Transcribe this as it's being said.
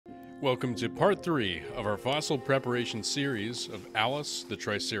Welcome to part 3 of our fossil preparation series of Alice the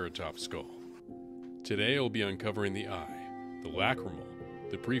Triceratops skull. Today I'll be uncovering the eye, the lacrimal,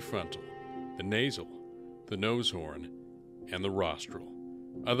 the prefrontal, the nasal, the nose horn, and the rostral,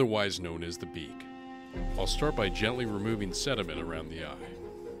 otherwise known as the beak. I'll start by gently removing sediment around the eye.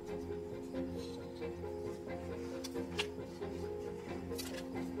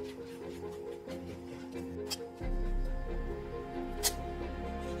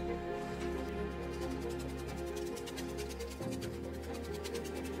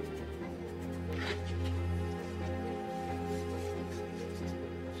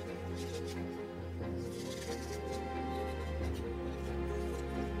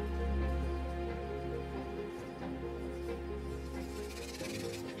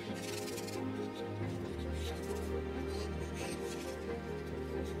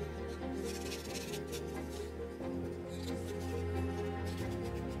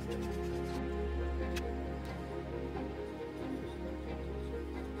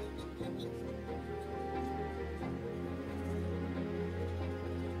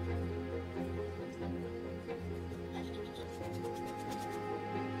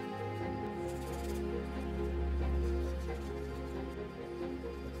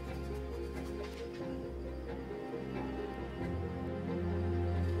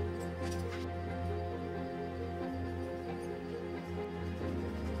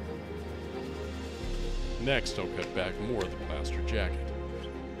 Next, I'll cut back more of the plaster jacket.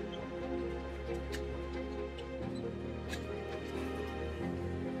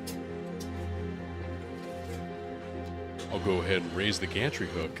 I'll go ahead and raise the gantry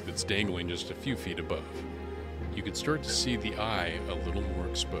hook that's dangling just a few feet above. You can start to see the eye a little more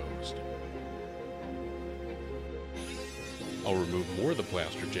exposed. I'll remove more of the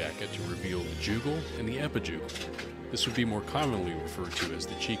plaster jacket to reveal the jugal and the epijugal. This would be more commonly referred to as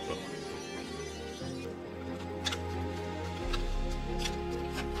the cheekbone.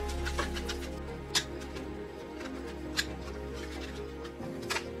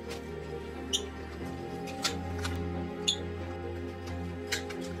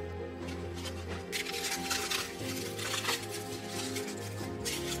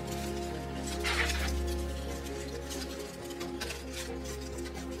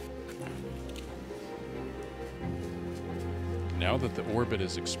 Now that the orbit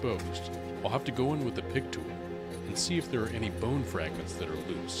is exposed, I'll have to go in with the pick tool and see if there are any bone fragments that are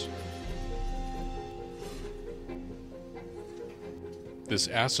loose. This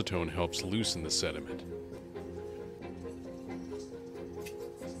acetone helps loosen the sediment.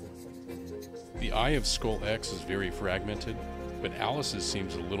 The eye of Skull X is very fragmented, but Alice's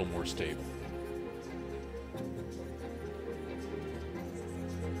seems a little more stable.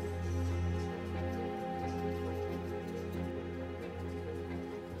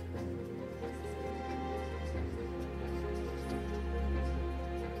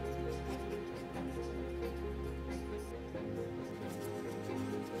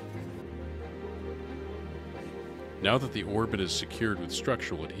 Now that the orbit is secured with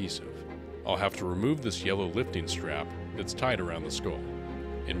structural adhesive, I'll have to remove this yellow lifting strap that's tied around the skull,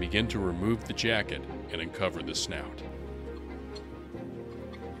 and begin to remove the jacket and uncover the snout.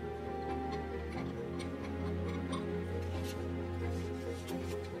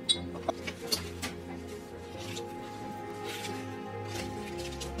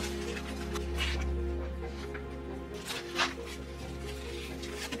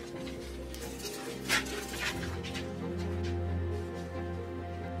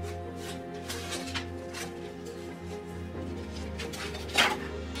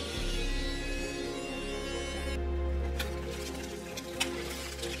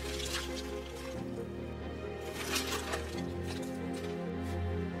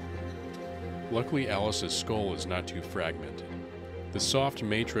 Luckily, Alice's skull is not too fragmented. The soft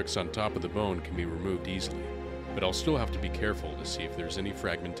matrix on top of the bone can be removed easily, but I'll still have to be careful to see if there's any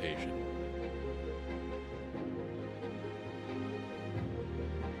fragmentation.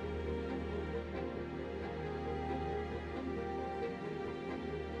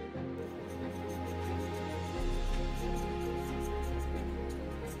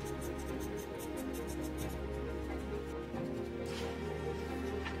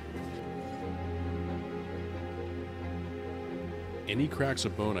 Any cracks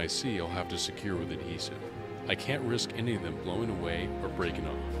of bone I see, I'll have to secure with adhesive. I can't risk any of them blowing away or breaking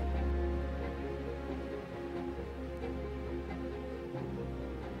off.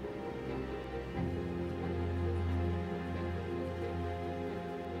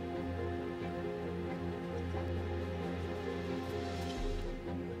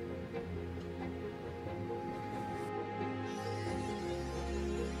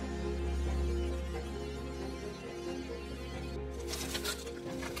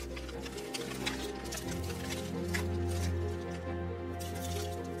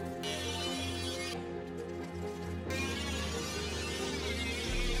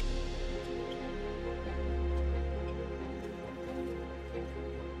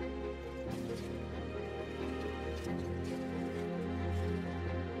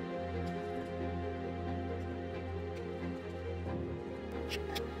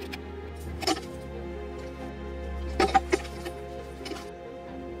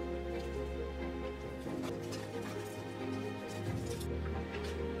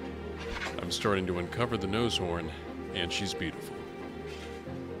 I'm starting to uncover the nose horn, and she's beautiful.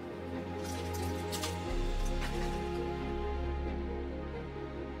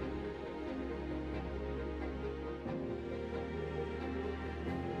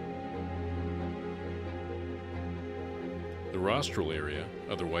 The rostral area,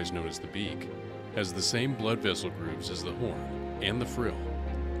 otherwise known as the beak, has the same blood vessel grooves as the horn and the frill,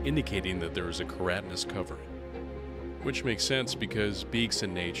 indicating that there is a keratinous covering, which makes sense because beaks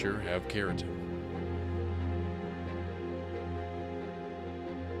in nature have keratin.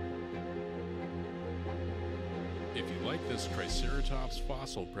 If you like this Triceratops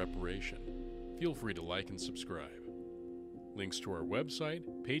fossil preparation, feel free to like and subscribe. Links to our website,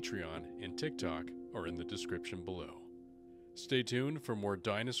 Patreon, and TikTok are in the description below. Stay tuned for more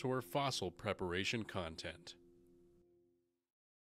dinosaur fossil preparation content.